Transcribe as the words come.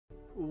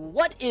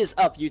What is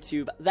up,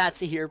 YouTube? That's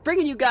here,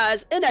 bringing you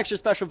guys an extra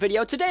special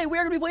video. Today, we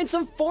are going to be playing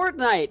some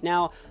Fortnite.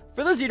 Now,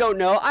 for those of you who don't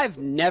know, I've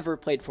never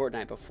played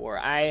Fortnite before.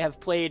 I have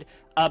played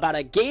about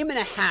a game and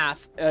a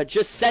half,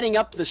 just setting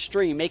up the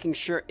stream, making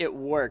sure it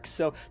works.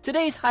 So,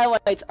 today's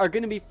highlights are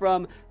going to be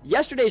from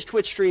yesterday's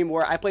Twitch stream,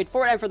 where I played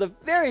Fortnite for the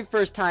very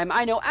first time.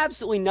 I know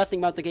absolutely nothing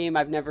about the game.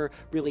 I've never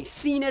really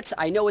seen it.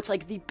 I know it's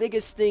like the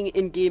biggest thing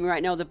in gaming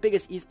right now, the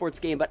biggest esports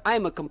game, but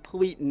I'm a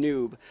complete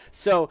noob.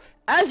 So,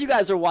 as you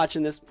guys are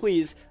watching this,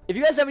 please, if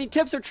you guys have any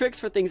tips or tricks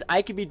for things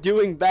I could be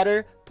doing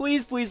better,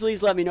 please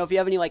let me know. If you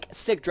have any like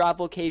sick drop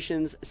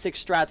locations, sick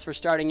strats for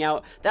starting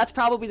out, that's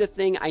probably the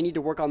thing I need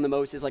to work on the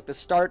most, is like the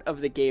start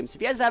of the game. So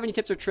if you guys have any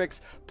tips or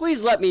tricks,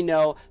 please let me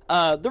know.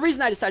 The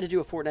reason I decided to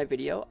do a Fortnite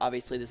video,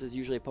 obviously this is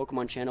usually a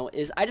Pokemon channel,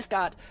 is I just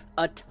got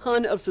a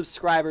ton of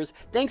subscribers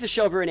thanks to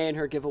Shelbyrenae and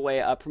her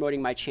giveaway,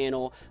 promoting my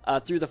channel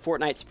through the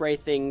Fortnite spray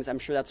things. I'm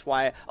sure that's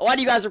why a lot of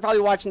you guys are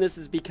probably watching this,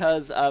 is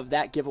because of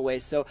that giveaway.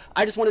 So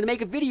I just wanted to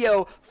make a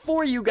video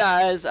for you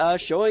guys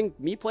showing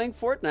me playing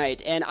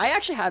Fortnite, and I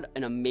actually had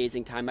an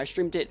amazing time. I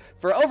streamed it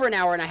for over an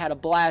hour and I had a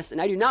blast,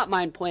 and I do not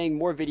mind playing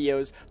more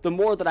videos the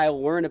more that I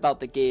learn about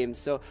the game.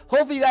 So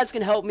hopefully you guys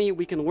can help me,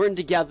 we can learn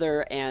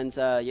together, and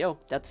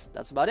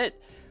that's about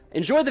it.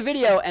 Enjoy the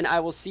video, and I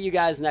will see you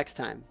guys next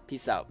time.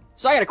 Peace out.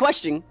 So I got a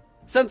question.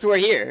 Since we're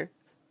here,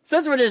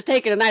 since we're just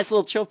taking a nice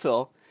little chill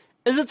pill,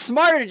 is it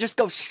smarter to just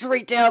go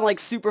straight down like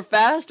super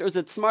fast, or is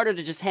it smarter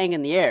to just hang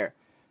in the air?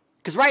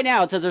 Because right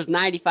now it says there's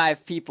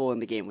 95 people in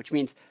the game, which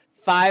means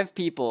 5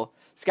 people.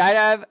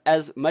 Skydive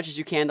as much as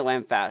you can to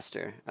land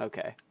faster.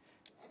 Okay.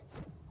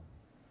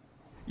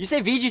 You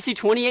say VGC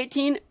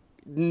 2018?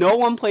 No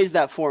one plays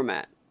that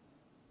format.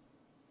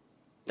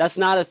 That's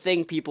not a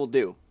thing people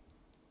do.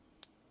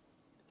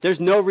 There's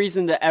no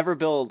reason to ever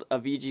build a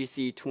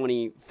VGC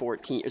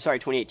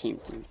 2018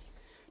 team.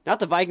 Not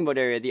the Viking boat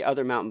area, the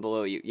other mountain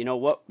below you. You know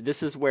what?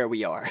 This is where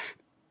we are.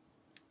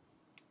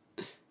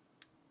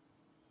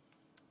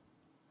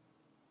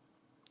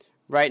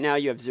 Right now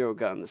you have 0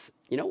 guns.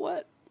 You know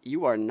what?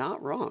 You are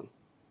not wrong.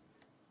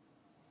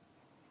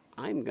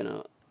 I'm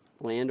gonna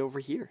land over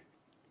here.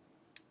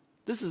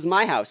 This is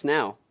my house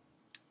now.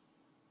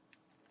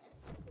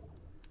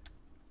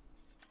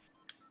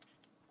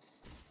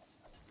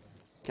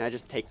 Can I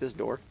just take this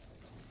door?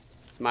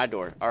 It's my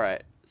door.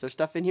 Alright. Is there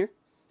stuff in here?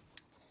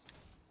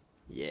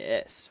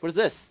 Yes. What is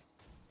this?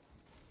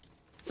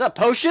 Is that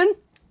a potion?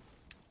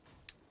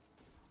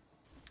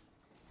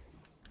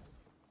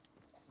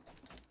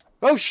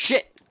 Oh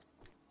shit!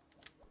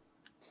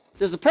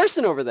 There's a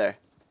person over there.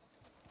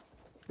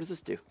 What does this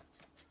do?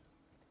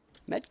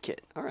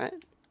 Medkit. Alright.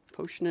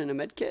 Potion and a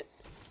medkit.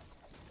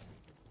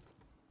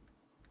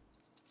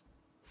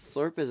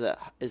 Slurp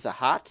is a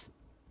hot.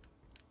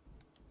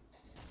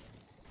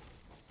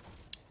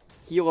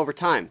 Heal over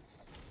time.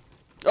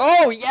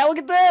 Oh yeah, look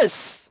at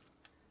this!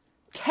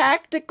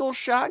 Tactical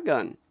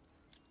shotgun.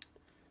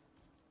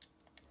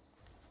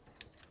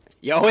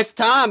 Yo, it's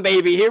time,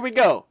 baby. Here we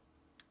go.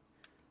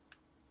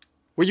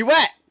 Where you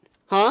at?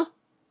 Huh?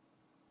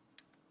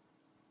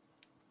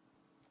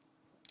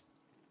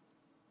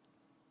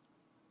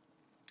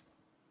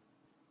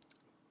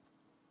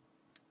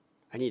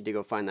 I need to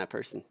go find that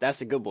person.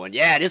 That's a good one.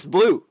 Yeah, this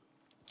blue.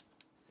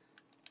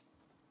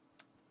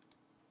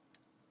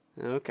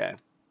 Okay.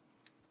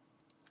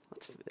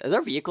 Are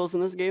there vehicles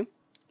in this game?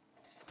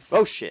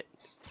 Oh, shit.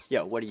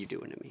 Yo, what are you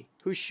doing to me?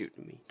 Who's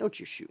shooting me? Don't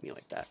you shoot me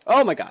like that.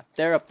 Oh, my God.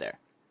 They're up there.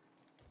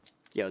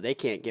 Yo, they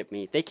can't get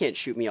me. They can't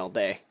shoot me all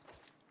day.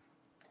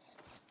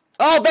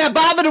 Oh, man,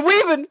 bobbing and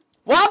weaving.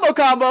 Wombo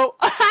combo.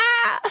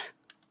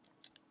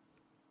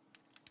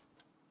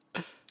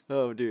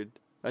 Oh, dude.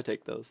 I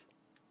take those.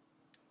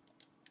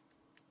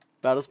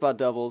 Battle spot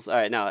doubles.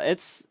 Alright, now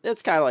it's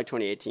kind of like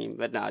 2018,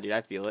 but nah, dude,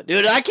 I feel it.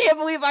 Dude, I can't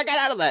believe I got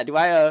out of that. Do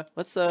I,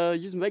 let's,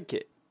 use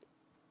medkit.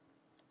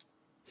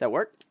 Does that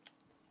work?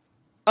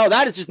 Oh,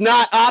 that is just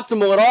not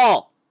optimal at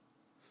all.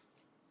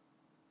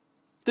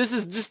 This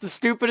is just the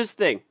stupidest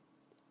thing.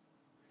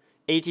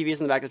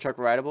 ATVs in the back of the truck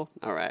were rideable?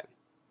 Alright.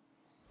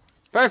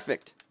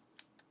 Perfect.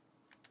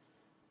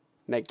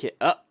 Medkit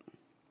up.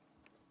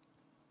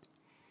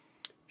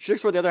 Should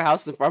explore the other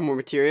houses and farm more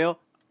material.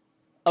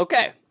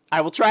 Okay. I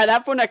will try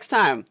that for next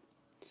time.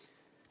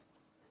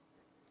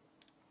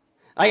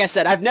 Like I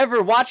said, I've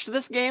never watched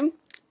this game.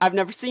 I've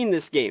never seen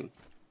this game.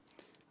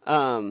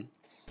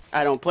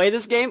 I don't play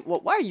this game.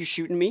 Well, why are you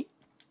shooting me?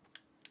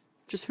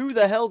 Just who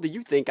the hell do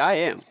you think I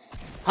am?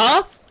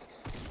 Huh?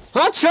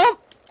 Huh, chump?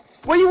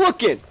 Where you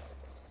looking?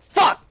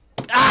 Fuck!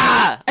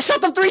 Ah! I shot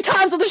them 3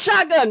 times with a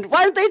shotgun!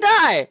 Why did they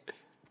die?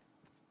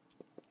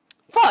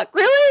 Fuck,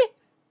 really?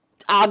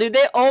 Ah, dude,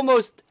 they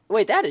almost...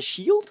 Wait, that is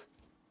shield?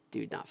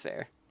 Dude, not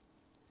fair.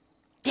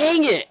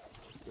 Dang it!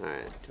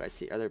 Alright, do I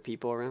see... Are there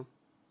people around?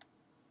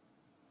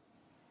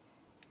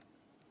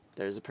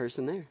 There's a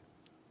person there.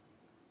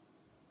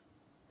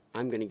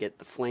 I'm gonna get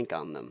the flank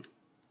on them.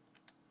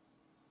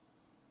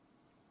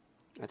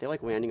 Are they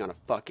like landing on a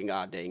fucking...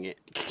 Ah, dang it.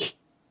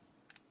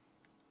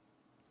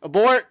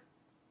 Abort!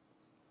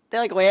 They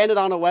like landed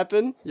on a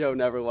weapon? Yo,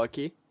 never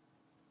lucky.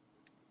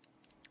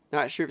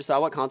 Not sure if you saw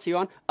what console you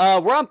on.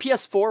 We're on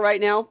PS4 right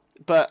now,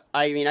 but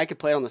I mean, I could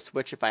play it on the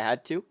Switch if I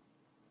had to.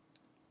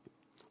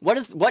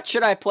 What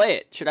should I play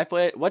it? Should I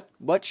play it?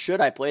 What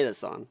should I play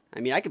this on? I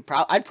mean,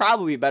 I'd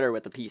probably be better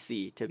with the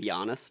PC, to be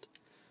honest.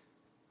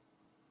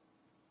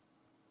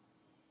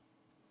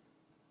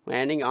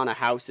 Landing on a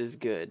house is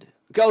good.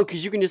 Go,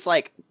 because you can just,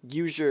 like,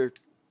 use your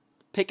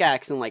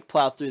pickaxe and, like,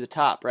 plow through the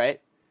top, right?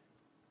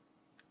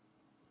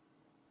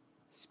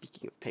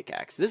 Speaking of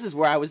pickaxe, this is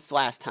where I was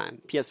last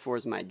time. PS4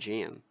 is my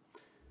jam.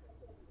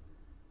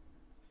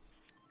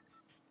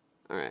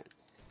 Alright.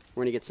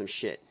 We're gonna get some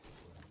shit.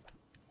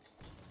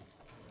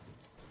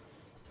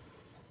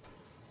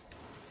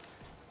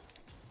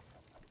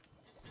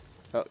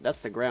 Oh,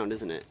 that's the ground,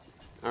 isn't it?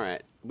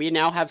 Alright. We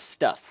now have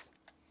stuff.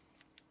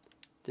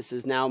 This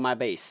is now my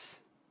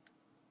base.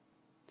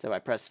 So I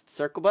press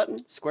circle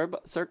button,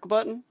 circle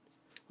button.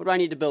 What do I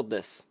need to build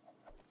this?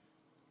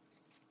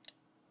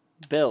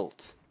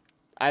 Build.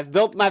 I've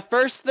built my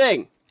first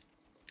thing.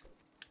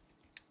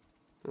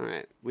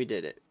 Alright, we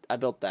did it. I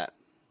built that.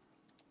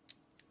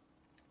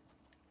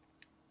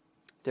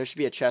 There should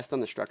be a chest on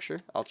the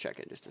structure. I'll check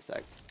it in just a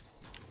sec.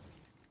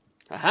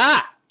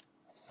 Aha!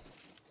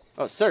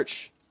 Oh,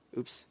 search.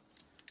 Oops.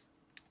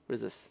 What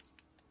is this?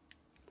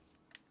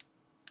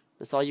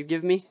 That's all you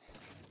give me?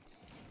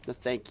 No,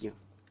 thank you.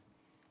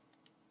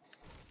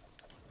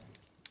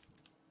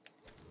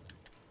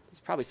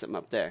 There's probably something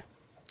up there.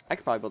 I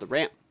could probably build a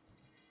ramp.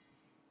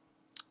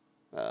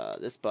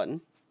 This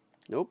button.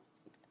 Nope.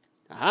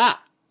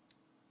 Aha!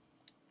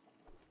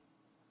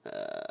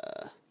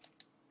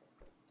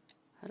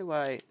 How do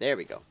I... There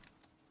we go.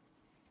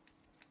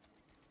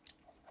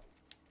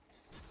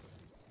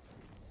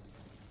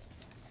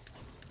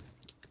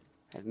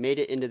 I've made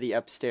it into the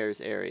upstairs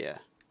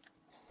area.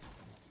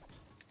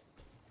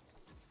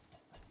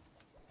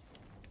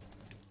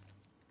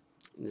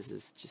 This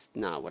is just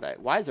not what I...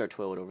 Why is there a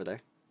toilet over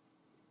there?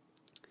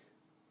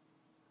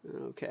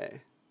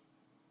 Okay.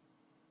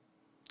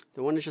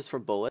 The one is just for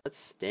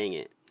bullets? Dang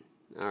it.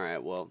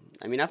 Alright, well,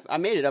 I mean, I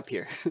made it up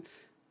here.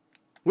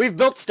 We've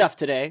built stuff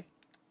today.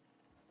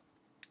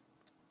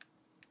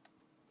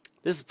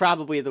 This is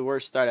probably the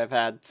worst start I've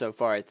had so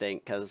far, I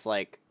think, because,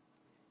 like,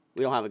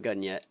 we don't have a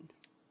gun yet.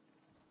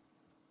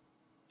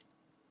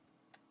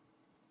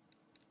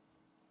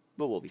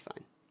 But we'll be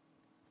fine.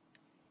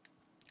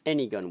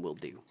 Any gun will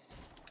do.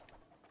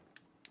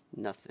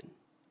 Nothing.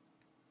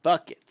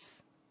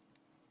 Buckets.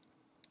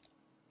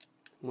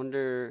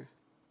 Wonder...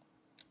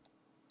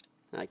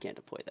 I can't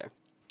deploy there.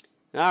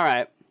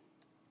 Alright.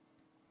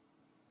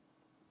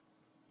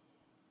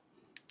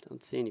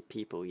 Don't see any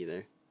people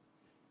either.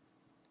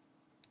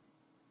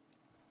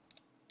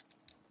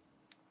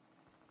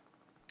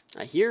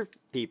 I hear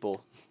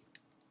people.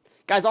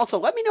 Guys, also,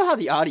 let me know how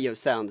the audio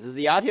sounds. Does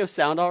the audio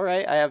sound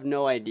alright? I have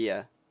no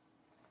idea.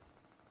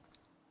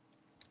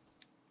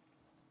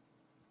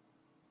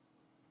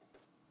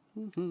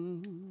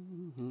 Man,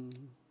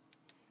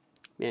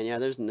 yeah,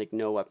 there's like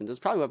no weapons. There's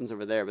probably weapons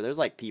over there, but there's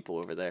like people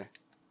over there.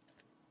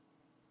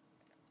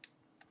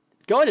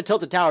 Going to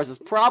Tilted Towers is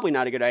probably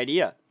not a good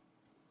idea.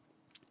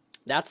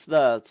 That's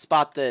the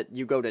spot that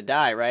you go to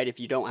die, right? If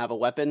you don't have a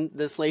weapon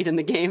this late in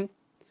the game.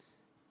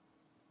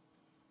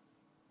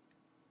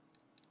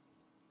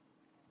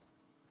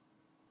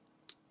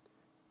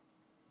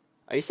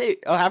 Are you saying,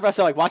 oh, have us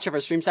like watch over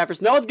stream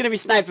snipers? No one's gonna be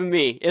sniping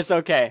me. It's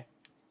okay.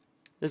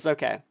 It's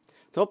okay.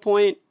 The whole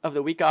point of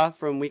the week off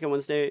from Weekend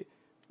Wednesday,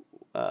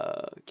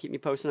 keep me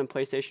posted on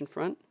PlayStation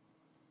front.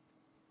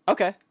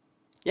 Okay.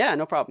 Yeah,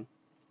 no problem.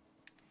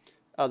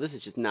 Oh, this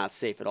is just not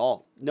safe at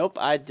all. Nope,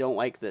 I don't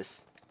like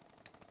this.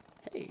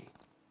 Hey,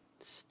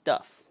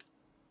 stuff.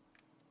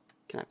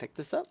 Can I pick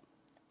this up?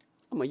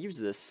 I'm gonna use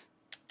this.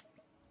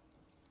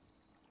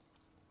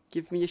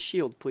 Give me a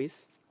shield,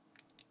 please.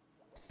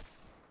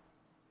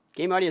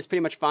 Game audio is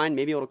pretty much fine.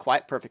 Maybe a little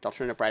quiet. Perfect. I'll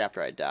turn it up right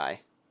after I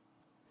die.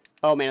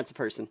 Oh, man, it's a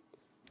person.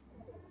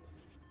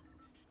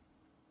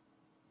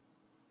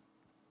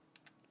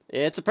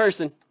 It's a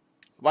person.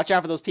 Watch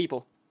out for those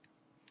people.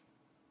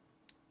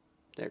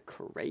 They're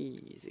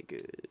crazy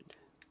good.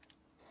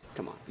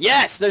 Come on.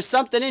 Yes! There's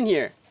something in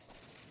here.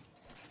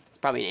 It's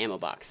probably an ammo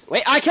box.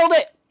 Wait, I killed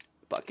it!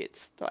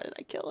 Buckets. Why did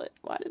I kill it?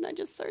 Why didn't I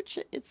just search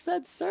it? It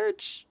said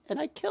search, and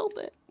I killed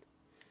it.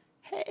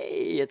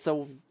 Hey, it's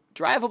a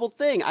drivable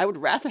thing. I would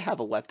rather have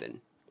a weapon.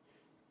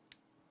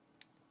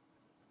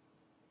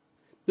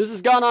 This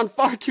has gone on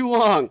far too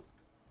long.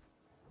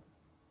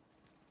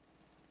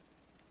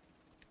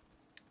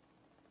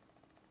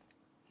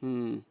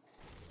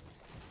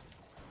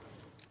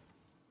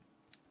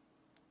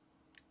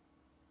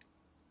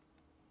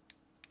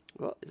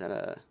 Well, is that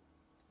a...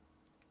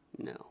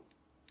 No.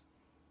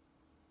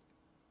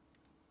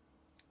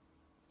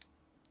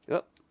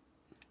 Oh.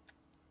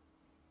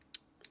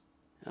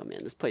 Oh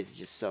man, this place is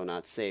just so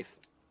not safe.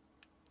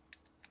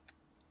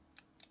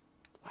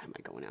 Why am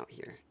I going out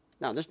here?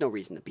 No, there's no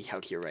reason to be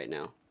out here right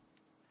now.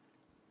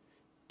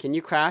 Can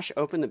you crash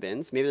open the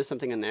bins? Maybe there's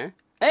something in there.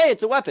 Hey,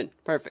 it's a weapon.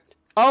 Perfect.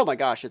 Oh my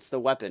gosh, it's the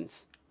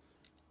weapons.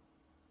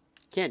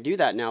 Can't do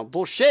that now.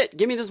 Bullshit.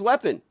 Give me this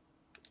weapon.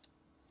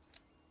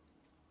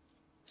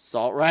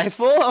 Assault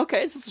rifle.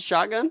 Okay, is this a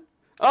shotgun?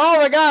 Oh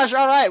my gosh,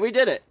 alright, we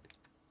did it.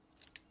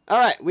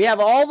 Alright, we have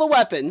all the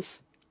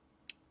weapons.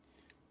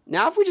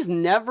 Now if we just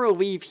never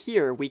leave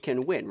here, we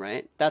can win,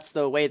 right? That's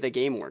the way the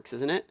game works,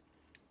 isn't it?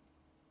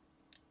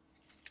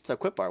 Let's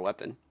equip our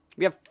weapon.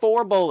 We have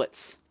 4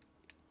 bullets.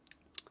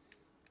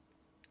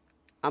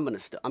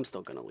 I'm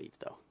still gonna leave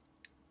though.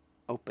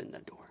 Open the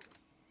door.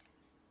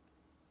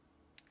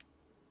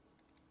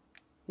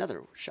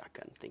 Another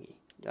shotgun thingy.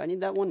 Do I need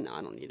that one? No,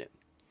 I don't need it.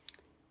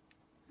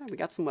 We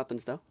got some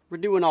weapons though. We're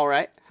doing all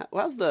right.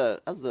 How's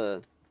the?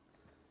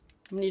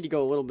 I need to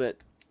go a little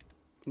bit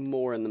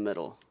more in the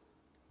middle.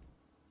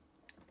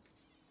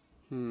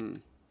 I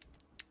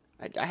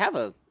don't have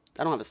a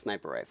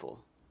sniper rifle.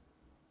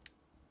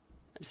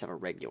 I just have a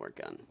regular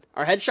gun.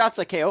 Our headshots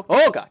a KO.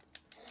 Oh god.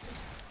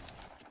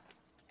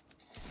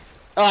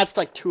 Oh, that's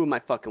like 2 of my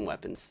fucking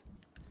weapons.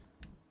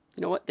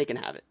 You know what? They can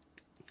have it.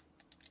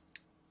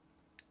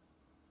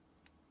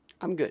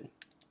 I'm good.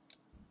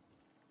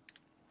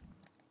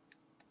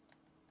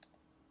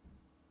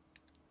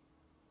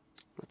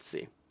 Let's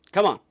see.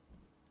 Come on.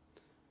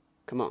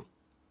 Come on.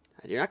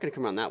 You're not going to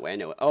come around that way. I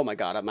know it. Oh my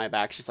god. My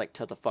back's just like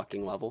to the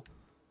fucking level.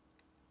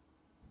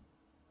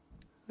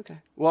 Okay.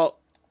 Well,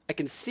 I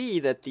can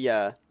see that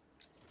the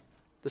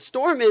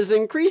storm is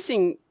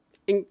increasing,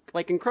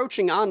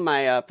 encroaching on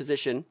my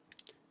position.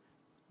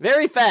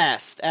 Very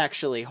fast,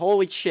 actually.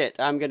 Holy shit.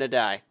 I'm going to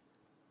die.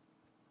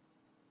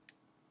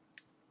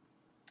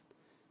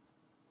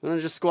 I'm going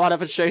to just squat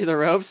up and show you the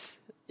ropes.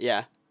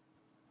 Yeah.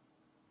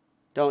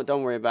 Don't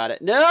worry about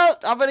it. No!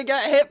 I'm gonna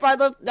get hit by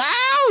the...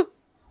 Ow!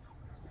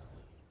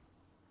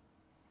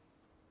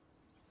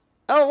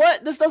 Oh,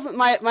 what? This doesn't...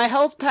 My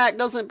health pack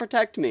doesn't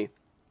protect me.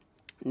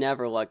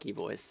 Never lucky,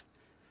 boys.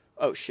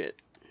 Oh, shit.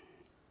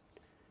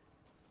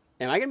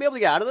 Am I gonna be able to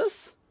get out of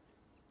this?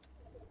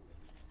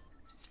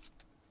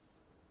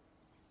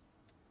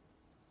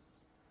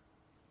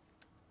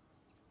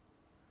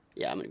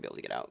 Yeah, I'm gonna be able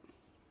to get out.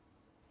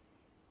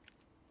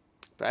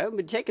 But I haven't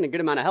been taking a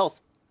good amount of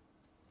health.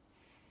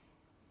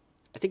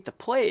 I think the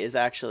play is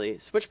actually...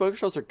 Switch motion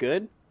controls are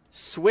good.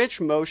 Switch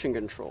motion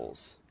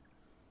controls.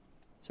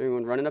 Is there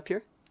anyone running up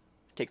here?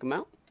 Take them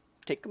out.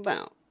 Take them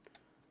out.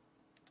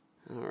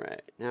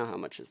 Alright. Now how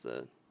much is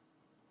the...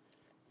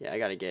 Yeah, I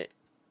gotta get...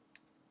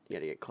 You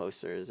gotta get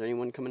closer. Is there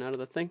anyone coming out of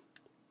the thing?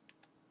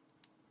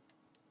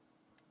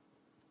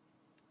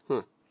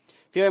 Huh.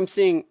 If I'm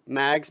seeing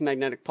Mag's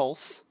Magnetic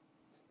Pulse.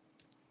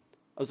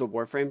 Oh, it's a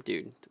Warframe?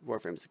 Dude,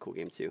 Warframe's a cool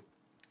game too.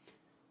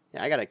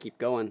 Yeah, I gotta keep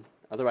going.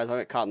 Otherwise I'll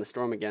get caught in the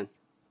storm again.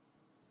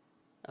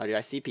 Oh, dude,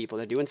 I see people.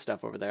 They're doing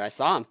stuff over there. I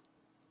saw them.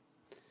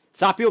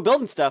 Saw people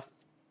building stuff.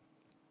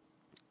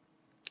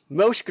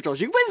 Motion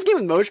controls. You can play this game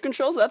with motion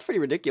controls? That's pretty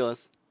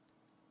ridiculous.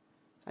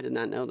 I did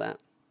not know that.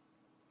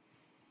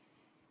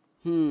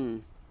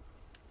 I'm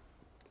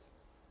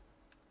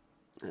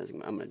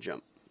gonna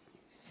jump.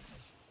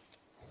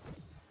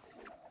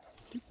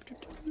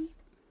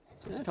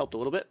 That helped a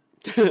little bit.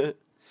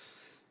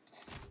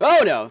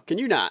 Oh no, can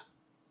you not?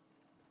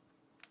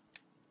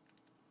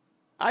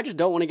 I just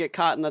don't want to get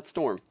caught in that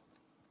storm.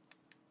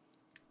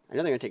 I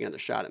know they're gonna take another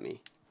shot at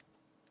me.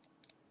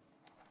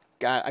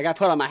 I got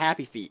put on my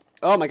happy feet.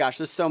 Oh my gosh,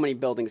 there's so many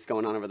buildings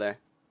going on over there.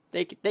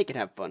 They could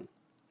have fun.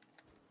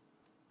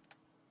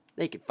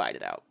 They could fight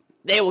it out.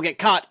 They will get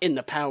caught in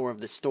the power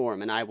of the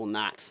storm, and I will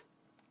not.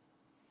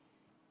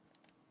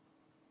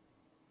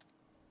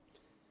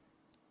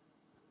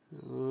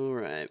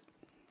 Alright.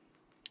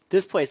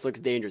 This place looks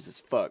dangerous as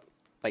fuck.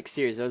 Like,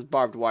 seriously, there's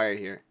barbed wire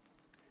here.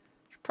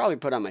 Should probably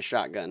put on my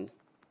shotgun.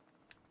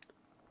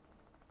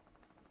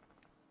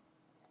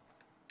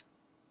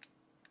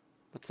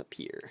 What's up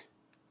here?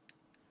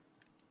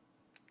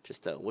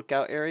 Just a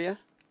lookout area?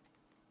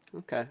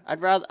 Okay.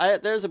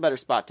 There's a better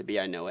spot to be,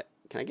 I know it.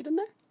 Can I get in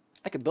there?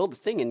 I could build a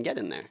thing and get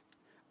in there.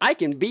 I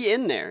can be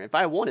in there if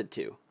I wanted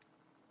to.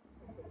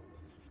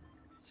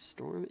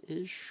 Storm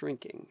is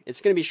shrinking.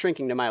 It's going to be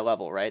shrinking to my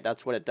level, right?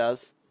 That's what it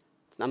does.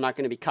 I'm not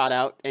going to be caught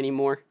out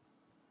anymore.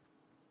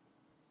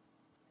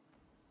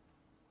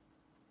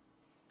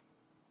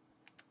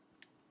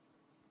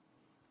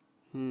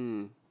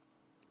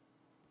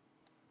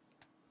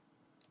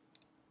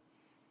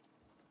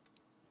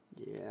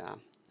 Yeah.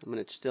 I'm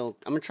going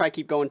to try to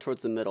keep going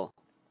towards the middle.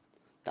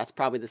 That's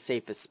probably the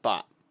safest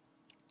spot.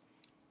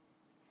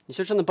 You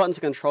switch on the buttons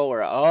of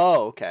controller.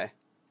 Oh, okay.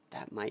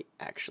 That might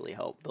actually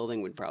help.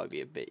 Building would probably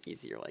be a bit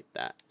easier like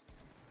that.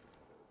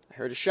 I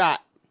heard a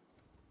shot.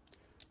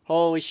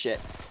 Holy shit.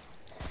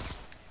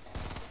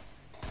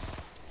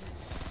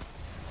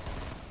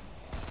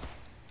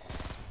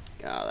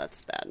 Oh,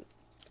 that's bad.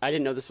 I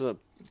didn't know this was a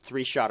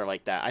 3-shotter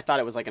like that. I thought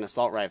it was like an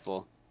assault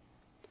rifle.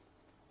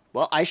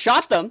 Well, I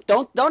shot them.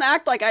 Don't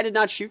act like I did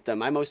not shoot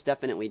them. I most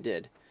definitely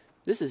did.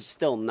 This is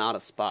still not a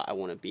spot I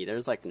want to be.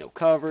 There's like no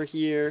cover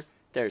here.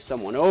 There's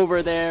someone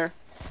over there.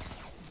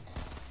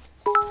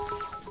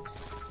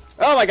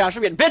 Oh my gosh,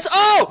 I'm getting bits.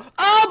 Oh!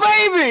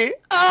 Oh, baby!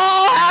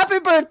 Oh, happy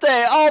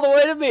birthday all the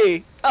way to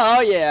me.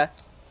 Oh, yeah.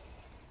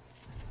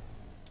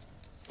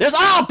 There's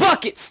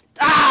buckets!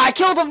 I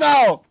killed him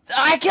though!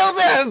 I killed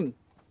him!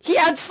 He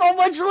had so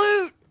much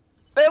loot!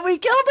 And we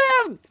killed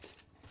him!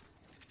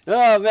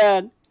 Oh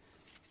man.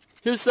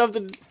 Here's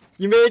something.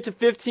 You made it to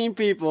 15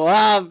 people.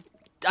 I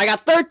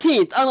got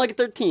 13th. Unlucky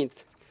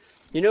 13th.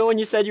 You know when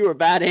you said you were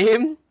bad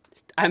aim?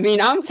 I mean,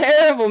 I'm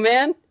terrible,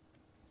 man.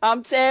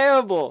 I'm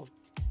terrible.